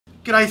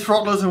G'day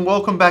throttlers and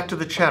welcome back to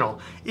the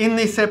channel. In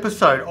this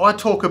episode I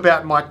talk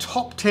about my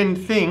top 10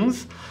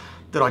 things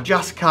that I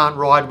just can't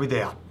ride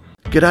without.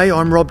 G'day,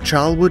 I'm Rob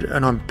Charlwood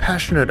and I'm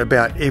passionate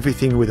about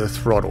everything with a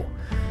throttle.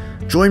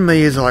 Join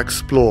me as I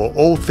explore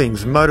all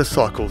things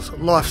motorcycles,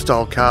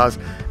 lifestyle cars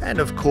and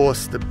of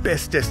course the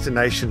best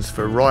destinations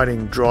for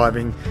riding,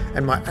 driving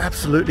and my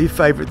absolutely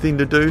favourite thing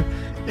to do,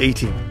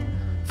 eating.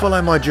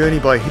 Follow my journey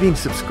by hitting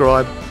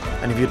subscribe,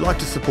 and if you'd like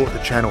to support the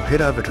channel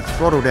head over to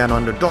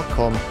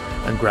throttledownunder.com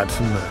and grab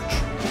some merch.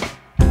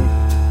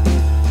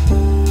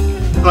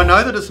 I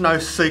know that it's no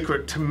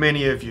secret to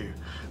many of you,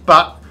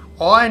 but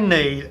I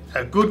need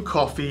a good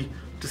coffee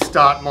to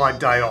start my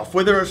day off.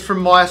 Whether it's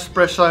from my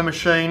espresso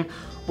machine,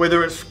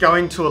 whether it's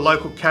going to a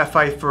local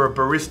cafe for a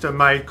barista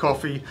made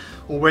coffee,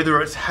 or whether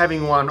it's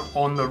having one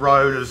on the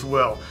road as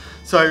well.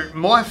 So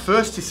my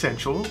first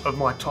essential of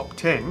my top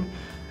 10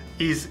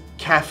 is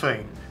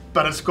caffeine,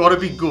 but it's got to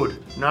be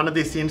good. None of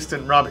this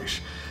instant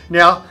rubbish.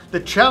 Now, the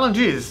challenge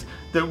is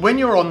that when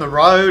you're on the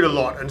road a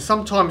lot, and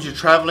sometimes you're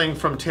traveling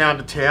from town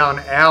to town,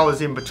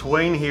 hours in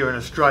between here in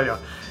Australia,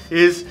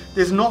 is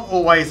there's not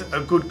always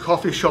a good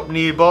coffee shop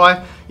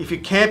nearby. If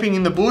you're camping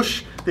in the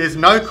bush, there's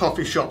no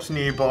coffee shops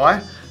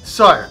nearby.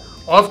 So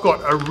I've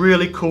got a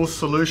really cool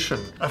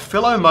solution. A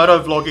fellow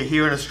moto vlogger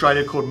here in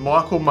Australia called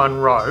Michael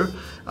Munro,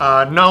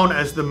 known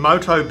as the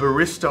Moto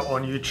Barista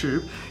on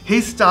YouTube, he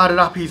started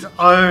up his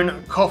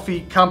own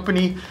coffee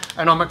company,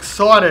 and I'm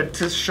excited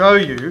to show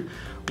you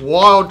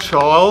Wild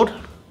Child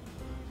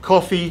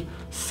coffee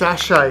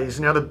sachets.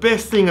 Now the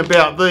best thing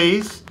about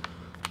these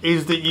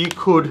is that you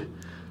could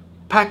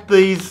pack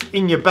these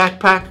in your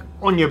backpack,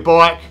 on your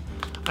bike,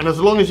 and as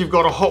long as you've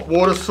got a hot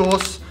water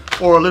source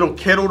or a little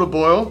kettle to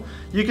boil,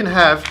 you can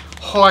have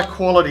high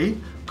quality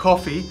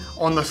coffee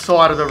on the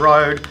side of the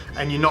road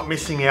and you're not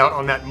missing out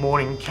on that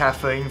morning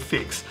caffeine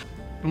fix.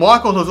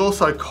 Michael has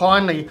also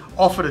kindly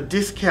offered a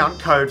discount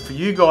code for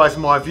you guys,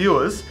 my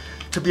viewers,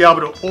 to be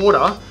able to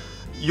order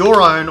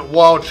your own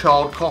Wild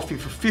Child coffee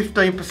for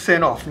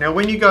 15% off. Now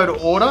when you go to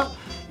order,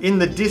 in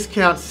the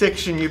discount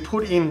section you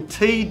put in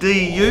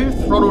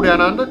TDU, Throttle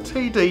Down Under,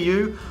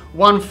 TDU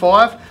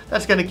 15,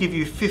 that's going to give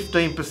you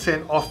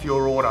 15% off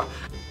your order.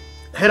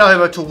 Head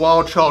over to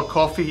Wild Child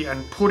Coffee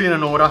and put in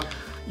an order.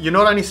 You're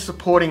not only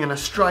supporting an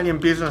Australian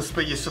business,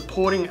 but you're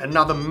supporting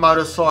another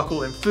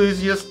motorcycle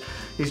enthusiast.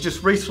 He's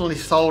just recently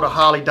sold a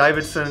Harley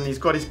Davidson and he's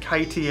got his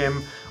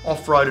KTM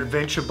off-road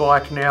adventure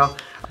bike now.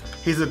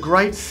 He's a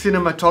great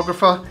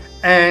cinematographer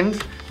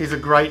and he's a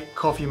great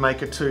coffee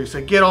maker too.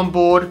 So get on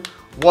board.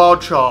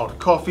 Wild Child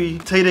Coffee,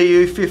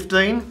 TDU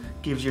 15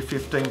 gives you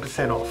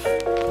 15% off.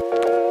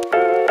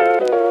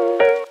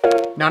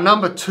 Now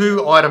number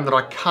 2 item that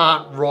I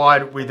can't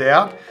ride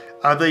without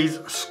are these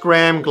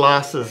Scram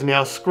glasses.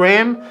 Now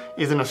Scram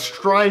is an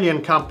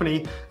Australian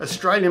company,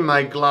 Australian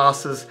made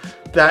glasses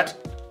that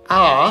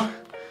are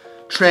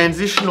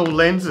transitional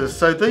lenses.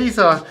 So these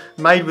are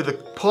made with a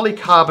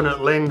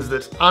polycarbonate lens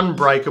that's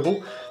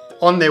unbreakable.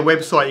 On their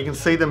website you can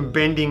see them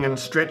bending and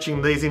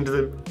stretching these into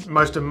the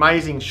most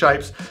amazing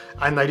shapes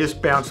and they just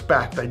bounce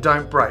back, they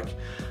don't break.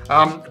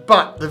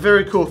 But the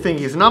very cool thing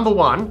is, number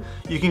 1,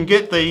 you can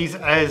get these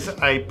as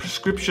a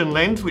prescription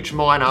lens, which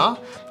mine are,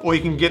 or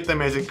you can get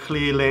them as a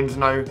clear lens,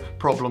 no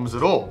problems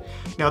at all.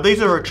 Now these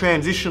are a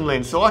transition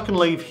lens, so I can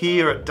leave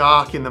here at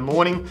dark in the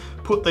morning,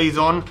 put these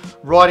on,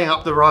 riding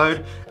up the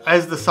road.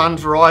 As the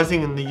sun's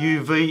rising and the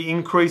UV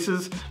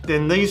increases,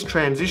 then these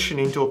transition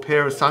into a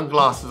pair of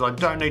sunglasses. I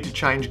don't need to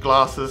change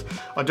glasses.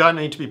 I don't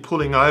need to be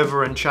pulling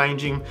over and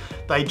changing.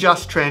 They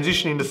just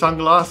transition into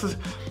sunglasses.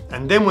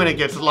 And then when it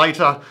gets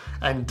later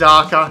and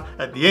darker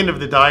at the end of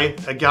the day,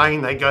 again,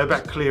 they go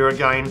back clear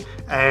again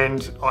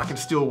and I can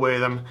still wear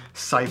them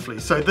safely.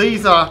 So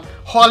these are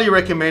highly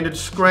recommended.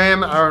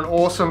 Scram are an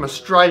awesome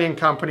Australian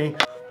company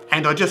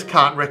and I just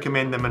can't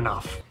recommend them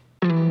enough.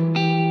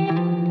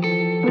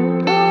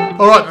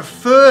 Alright, the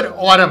third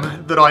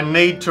item that I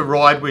need to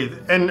ride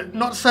with, and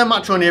not so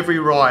much on every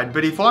ride,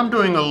 but if I'm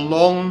doing a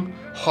long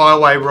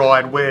highway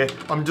ride where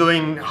I'm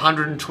doing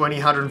 120,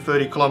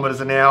 130 kilometers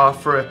an hour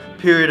for a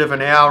period of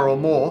an hour or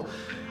more,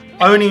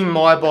 owning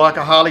my bike,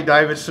 a Harley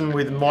Davidson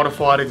with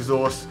modified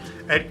exhaust,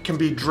 it can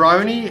be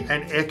droney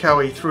and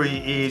echoey through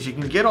your ears. You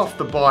can get off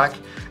the bike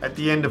at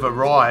the end of a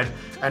ride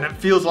and it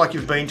feels like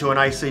you've been to an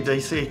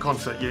AC/DC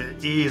concert. Your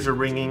ears are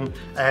ringing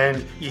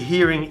and your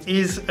hearing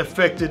is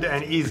affected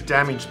and is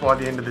damaged by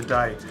the end of the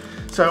day.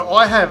 So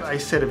I have a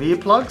set of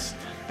earplugs,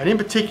 and in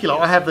particular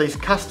I have these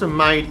custom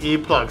made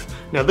earplugs.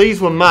 Now these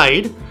were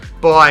made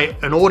by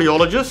an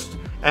audiologist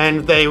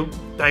and they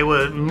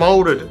were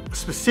molded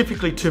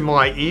specifically to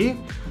my ear.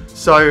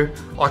 So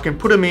I can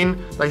put them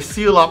in, they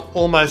seal up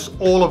almost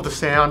all of the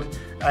sound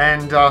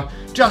and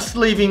just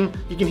leaving,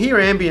 you can hear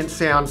ambient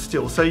sound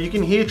still. So you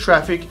can hear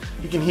traffic,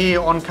 you can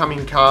hear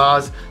oncoming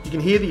cars, you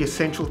can hear the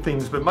essential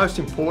things, but most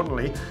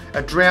importantly,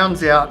 it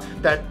drowns out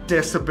that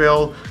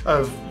decibel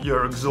of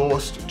your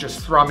exhaust just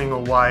thrumming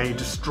away,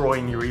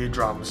 destroying your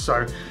eardrums.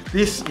 So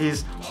this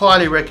is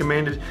highly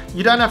recommended.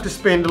 You don't have to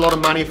spend a lot of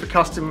money for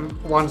custom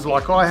ones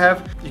like I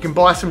have. You can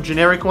buy some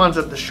generic ones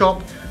at the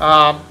shop.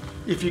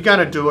 if you're going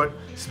to do it,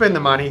 spend the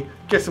money,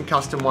 get some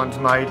custom ones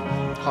made.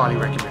 Highly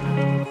recommend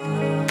it.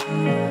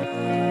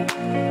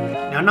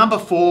 Now number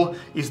 4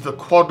 is the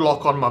quad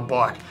lock on my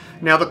bike.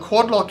 Now the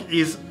quad lock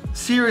is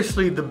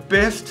seriously the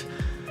best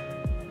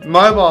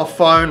mobile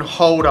phone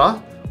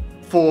holder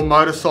for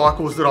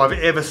motorcycles that I've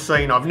ever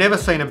seen. I've never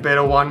seen a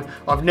better one.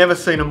 I've never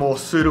seen a more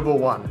suitable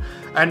one.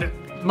 And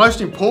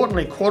most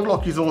importantly, quad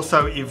lock is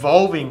also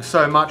evolving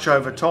so much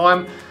over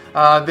time.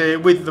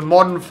 With the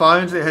modern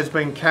phones, there has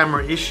been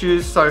camera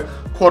issues, so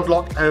quad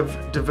lock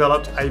have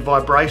developed a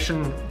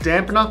vibration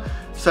dampener,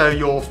 so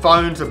your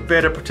phones are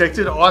better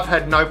protected. I've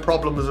had no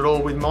problems at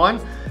all with mine.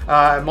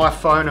 My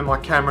phone and my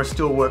camera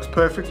still works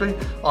perfectly.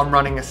 I'm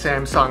running a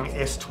Samsung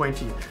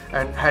S20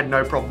 and had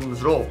no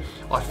problems at all.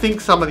 I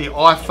think some of the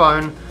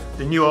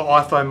newer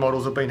iPhone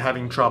models have been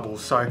having trouble,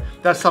 so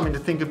that's something to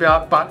think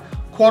about. But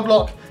quad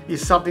lock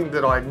is something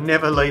that I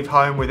never leave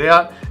home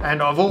without,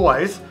 and I've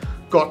always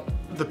got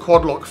the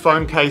quad lock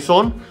phone case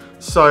on,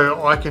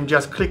 so I can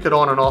just click it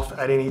on and off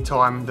at any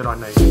time that I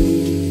need.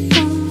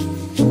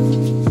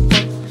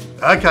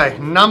 Okay,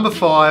 number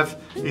 5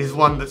 is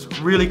one that's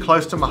really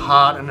close to my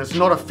heart, and it's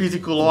not a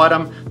physical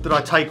item that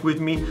I take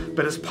with me,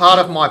 but it's part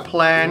of my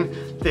plan.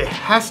 There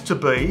has to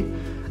be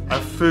a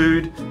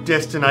food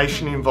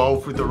destination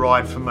involved with the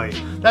ride for me.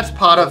 That's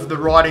part of the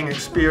riding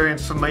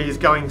experience for me, is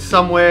going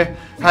somewhere,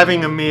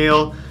 having a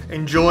meal,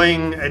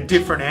 enjoying a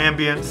different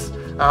ambience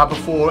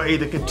before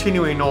either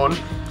continuing on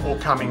or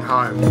coming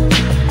home.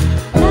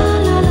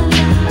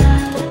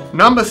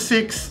 Number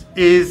 6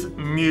 is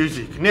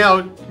music.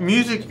 Now,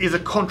 music is a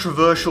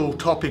controversial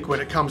topic when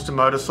it comes to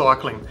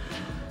motorcycling.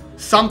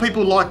 Some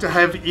people like to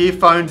have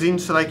earphones in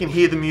so they can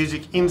hear the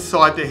music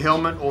inside their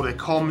helmet or their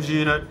comms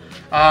unit.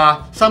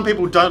 Some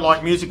people don't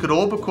like music at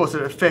all because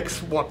it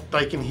affects what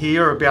they can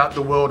hear about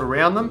the world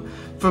around them.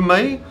 For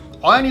me,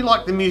 I only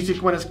like the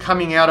music when it's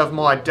coming out of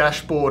my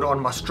dashboard on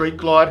my street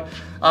glide.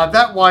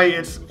 That way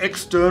it's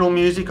external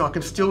music, I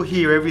can still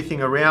hear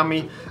everything around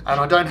me, and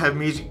I don't have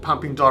music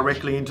pumping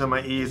directly into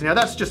my ears. Now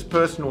that's just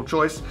personal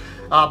choice,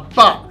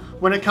 but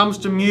when it comes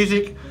to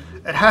music,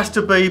 it has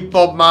to be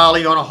Bob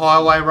Marley on a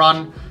highway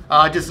run.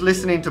 Just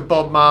listening to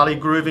Bob Marley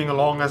grooving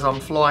along as I'm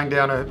flying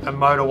down a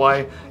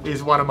motorway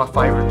is one of my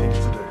favourite things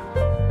to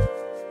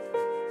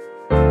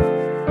do.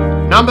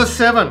 Number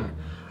 7,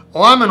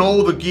 I'm an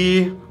all the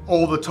gear,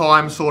 all the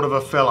time sort of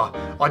a fella.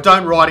 I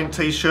don't ride in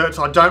t-shirts,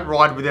 I don't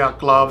ride without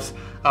gloves.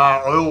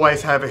 I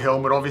always have a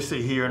helmet.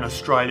 Obviously here in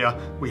Australia,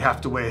 we have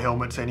to wear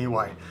helmets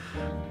anyway.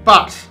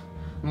 But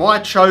my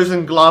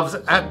chosen gloves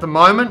at the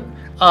moment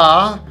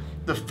are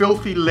the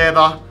Filthy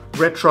Leather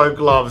retro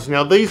gloves.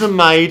 Now these are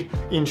made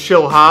in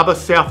Shell Harbour,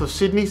 south of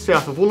Sydney,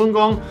 south of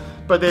Wollongong,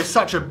 but they're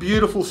such a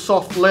beautiful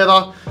soft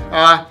leather,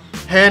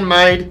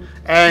 handmade,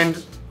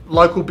 and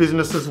local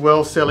business as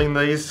well selling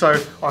these.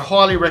 So I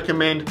highly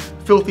recommend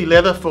Filthy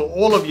Leather for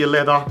all of your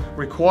leather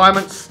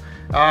requirements.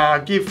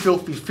 Give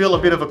Filthy Phil a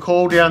bit of a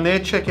call down there,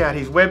 check out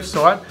his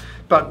website,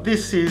 but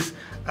this is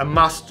a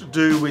must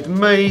do with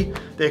me.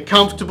 They're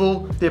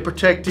comfortable, they're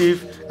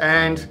protective,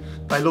 and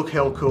they look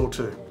hell cool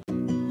too.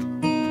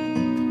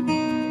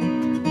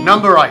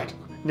 Number 8.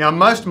 Now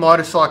most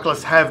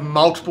motorcyclists have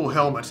multiple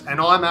helmets, and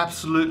I'm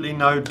absolutely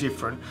no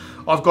different.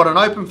 I've got an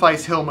open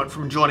face helmet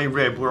from Johnny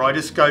Reb where I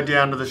just go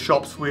down to the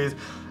shops with,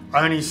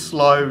 only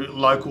slow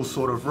local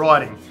sort of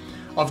riding.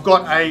 I've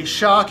got a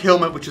Shark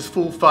helmet which is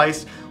full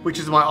face, which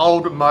is my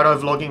old moto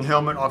vlogging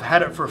helmet. I've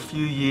had it for a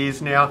few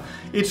years now.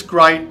 It's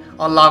great,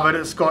 I love it.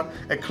 It's got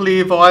a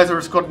clear visor,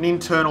 it's got an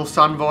internal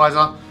sun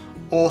visor.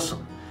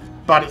 Awesome,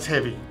 but it's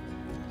heavy.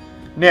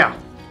 Now,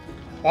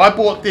 I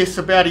bought this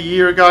about a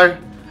year ago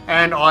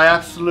and I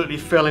absolutely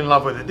fell in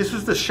love with it. This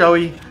is the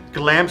Shoei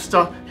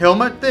Glamster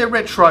helmet. They're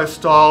retro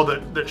style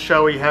that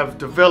Shoei have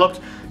developed.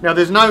 Now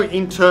there's no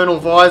internal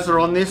visor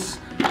on this.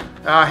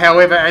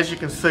 However, as you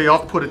can see,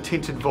 I've put a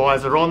tinted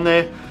visor on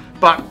there.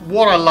 But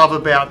what I love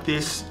about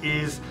this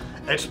is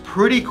it's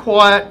pretty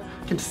quiet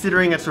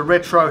considering it's a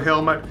retro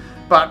helmet,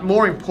 but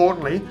more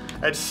importantly,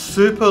 it's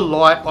super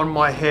light on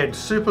my head,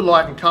 super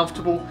light and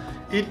comfortable.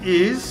 It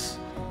is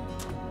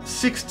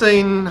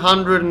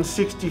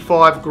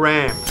 1,665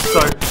 grams,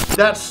 so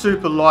that's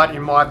super light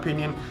in my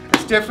opinion.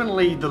 It's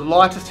definitely the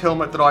lightest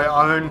helmet that I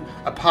own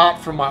apart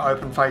from my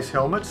open face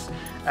helmets,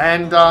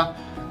 and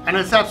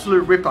it's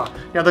absolute ripper.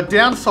 Now the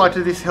downside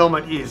to this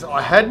helmet is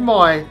I had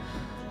my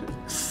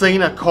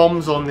Cena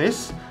comms on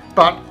this,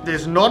 but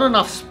there's not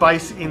enough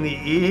space in the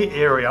ear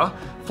area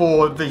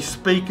for the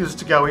speakers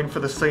to go in for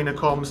the Cena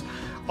comms.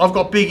 I've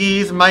got big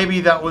ears,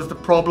 maybe that was the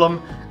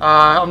problem.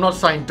 I'm not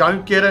saying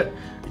don't get it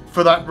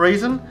for that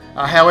reason.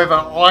 However,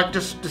 I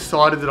just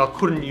decided that I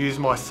couldn't use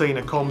my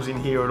Cena comms in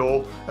here at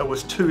all. It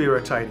was too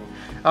irritating.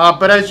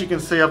 But as you can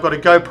see, I've got a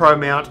GoPro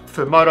mount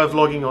for moto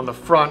vlogging on the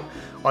front.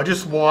 I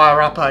just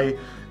wire up a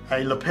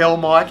lapel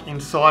mic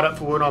inside it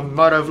for when I'm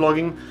moto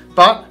vlogging.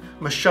 But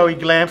my Shoei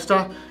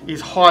Glamster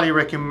is highly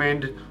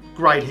recommended.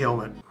 Great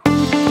helmet.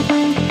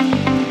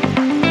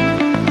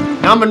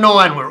 Number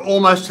 9, we're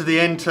almost to the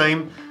end,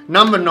 team.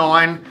 Number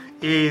 9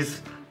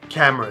 is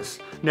cameras.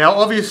 Now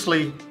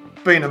obviously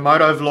being a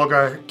moto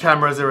vlogger,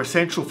 cameras are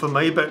essential for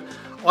me, but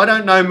I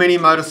don't know many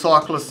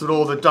motorcyclists at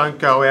all that don't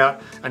go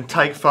out and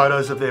take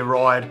photos of their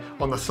ride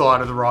on the side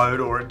of the road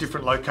or at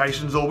different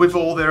locations or with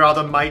all their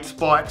other mates'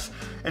 bikes.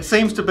 It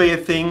seems to be a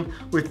thing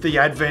with the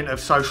advent of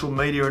social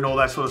media and all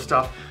that sort of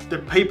stuff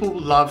that people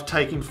love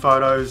taking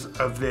photos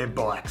of their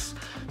bikes.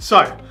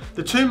 So,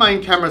 the two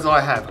main cameras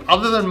I have,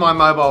 other than my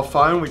mobile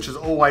phone, which is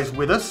always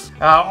with us,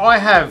 I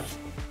have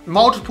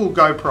multiple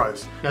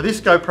GoPros. Now this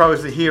GoPro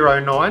is the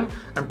Hero 9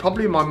 and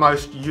probably my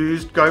most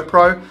used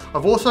GoPro.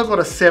 I've also got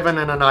a 7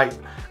 and an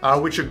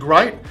 8, which are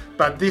great,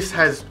 but this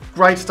has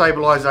great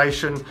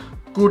stabilization,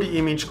 good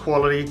image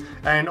quality,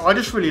 and I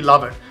just really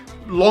love it.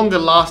 Longer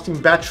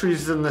lasting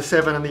batteries than the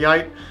 7 and the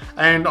 8,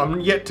 and I'm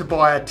yet to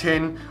buy a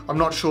 10. I'm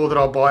not sure that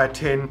I'll buy a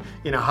 10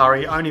 in a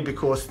hurry, only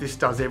because this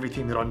does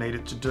everything that I need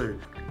it to do.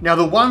 Now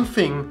the one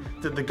thing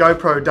that the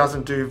GoPro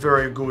doesn't do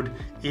very good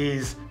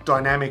is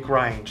dynamic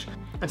range.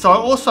 And so I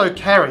also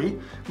carry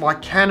my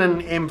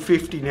Canon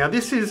M50. Now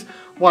this is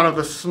one of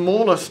the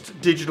smallest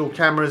digital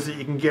cameras that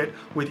you can get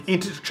with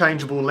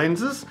interchangeable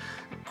lenses.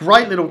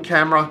 Great little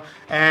camera,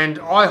 and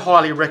I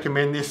highly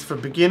recommend this for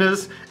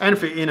beginners and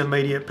for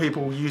intermediate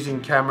people using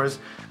cameras.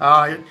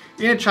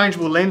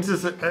 Interchangeable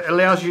lenses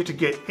allows you to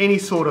get any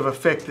sort of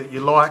effect that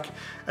you like,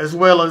 as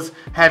well as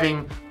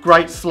having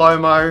great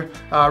slow-mo,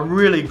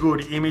 really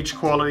good image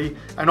quality.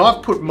 And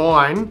I've put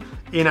mine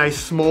in a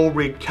small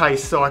rig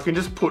case, so I can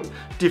just put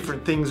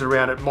different things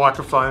around it,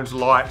 microphones,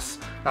 lights,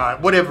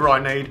 whatever I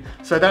need.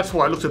 So that's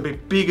why it looks a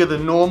bit bigger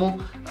than normal,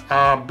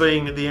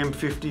 being the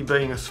M50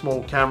 being a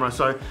small camera.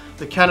 So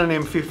the Canon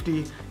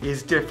M50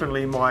 is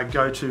definitely my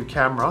go-to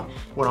camera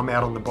when I'm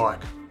out on the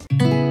bike.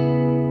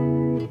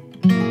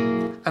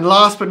 And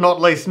last but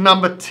not least,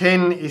 number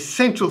 10,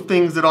 essential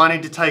things that I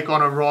need to take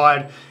on a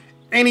ride.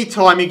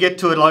 Anytime you get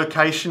to a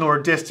location or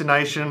a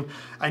destination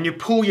and you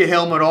pull your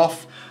helmet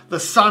off, the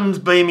sun's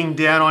beaming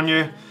down on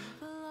you.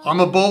 I'm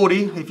a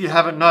baldy, if you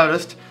haven't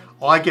noticed.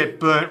 I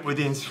get burnt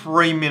within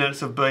 3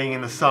 minutes of being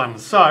in the sun.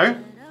 So,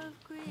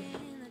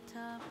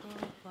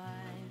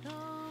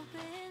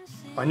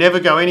 I never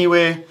go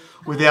anywhere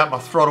without my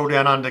throttle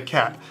down under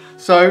cap.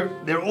 So,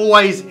 they're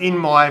always in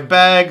my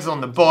bags, on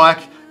the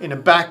bike, in a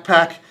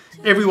backpack.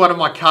 Every one of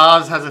my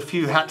cars has a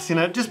few hats in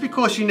it, just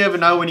because you never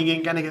know when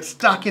you're going to get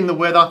stuck in the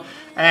weather.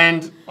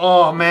 And,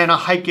 oh man, I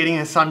hate getting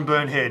a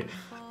sunburned head.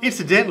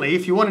 Incidentally,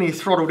 if you want any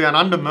Throttle Down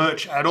Under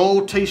merch at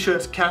all,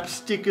 t-shirts, caps,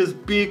 stickers,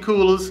 beer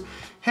coolers,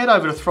 head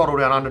over to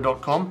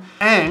throttledownunder.com.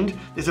 And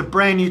there's a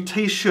brand new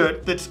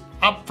t-shirt that's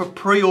up for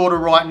pre-order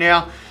right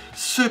now.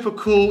 Super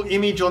cool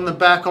image on the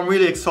back. I'm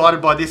really excited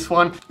by this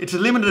one. It's a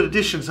limited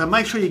edition, so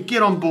make sure you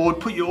get on board,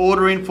 put your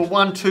order in for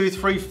 1, 2,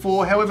 3,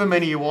 4, however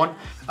many you want.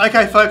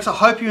 Okay folks, I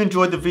hope you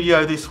enjoyed the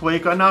video this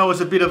week. I know it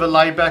was a bit of a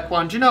laid back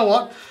one. Do you know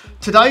what?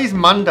 Today's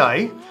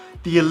Monday,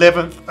 the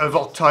 11th of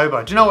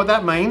October. Do you know what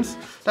that means?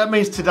 That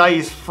means today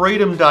is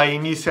Freedom Day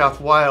in New South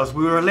Wales.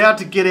 We were allowed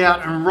to get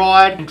out and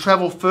ride and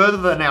travel further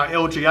than our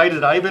LGA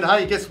today, but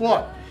hey, guess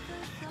what?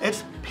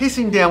 It's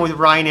pissing down with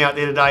rain out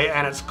there today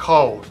and it's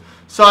cold.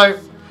 So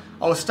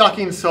I was stuck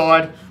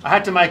inside, I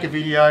had to make a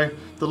video,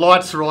 the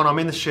lights are on, I'm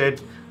in the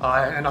shed,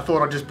 and I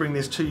thought I'd just bring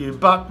this to you.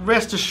 But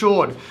rest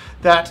assured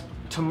that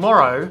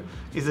tomorrow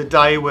is a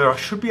day where I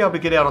should be able to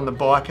get out on the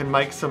bike and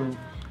make some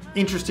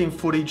interesting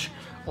footage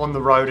on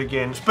the road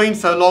again. It's been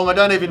so long, I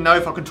don't even know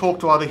if I can talk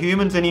to other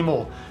humans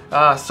anymore.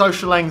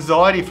 Social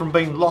anxiety from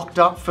being locked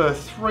up for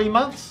 3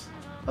 months.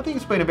 I think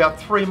it's been about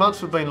 3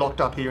 months we've been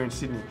locked up here in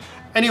Sydney.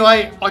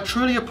 Anyway, I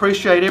truly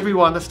appreciate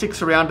everyone that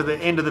sticks around to the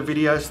end of the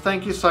videos.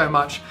 Thank you so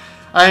much.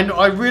 And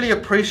I really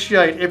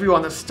appreciate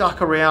everyone that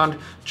stuck around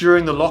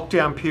during the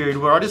lockdown period,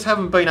 where I just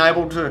haven't been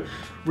able to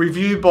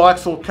review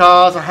bikes or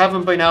cars. I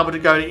haven't been able to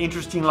go to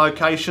interesting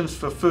locations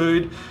for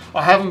food.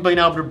 I haven't been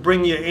able to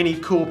bring you any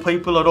cool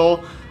people at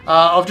all.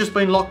 I've just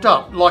been locked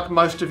up, like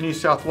most of New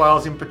South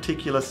Wales, in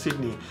particular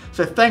Sydney.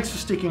 So thanks for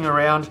sticking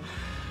around.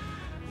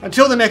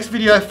 Until the next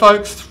video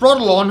folks,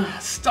 throttle on,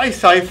 stay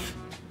safe.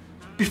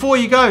 Before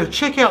you go,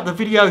 check out the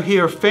video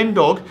here of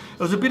Fendog. It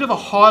was a bit of a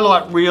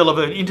highlight reel of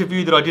an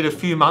interview that I did a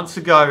few months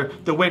ago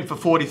that went for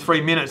 43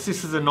 minutes.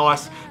 This is a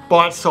nice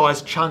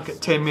bite-sized chunk at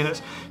 10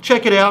 minutes.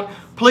 Check it out.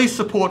 Please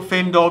support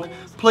Fendog.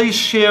 Please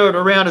share it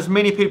around as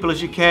many people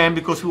as you can,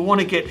 because we want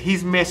to get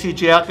his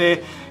message out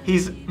there.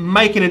 He's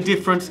making a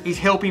difference. He's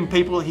helping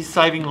people. He's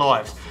saving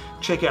lives.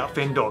 Check out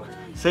Fendog.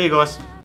 See you guys.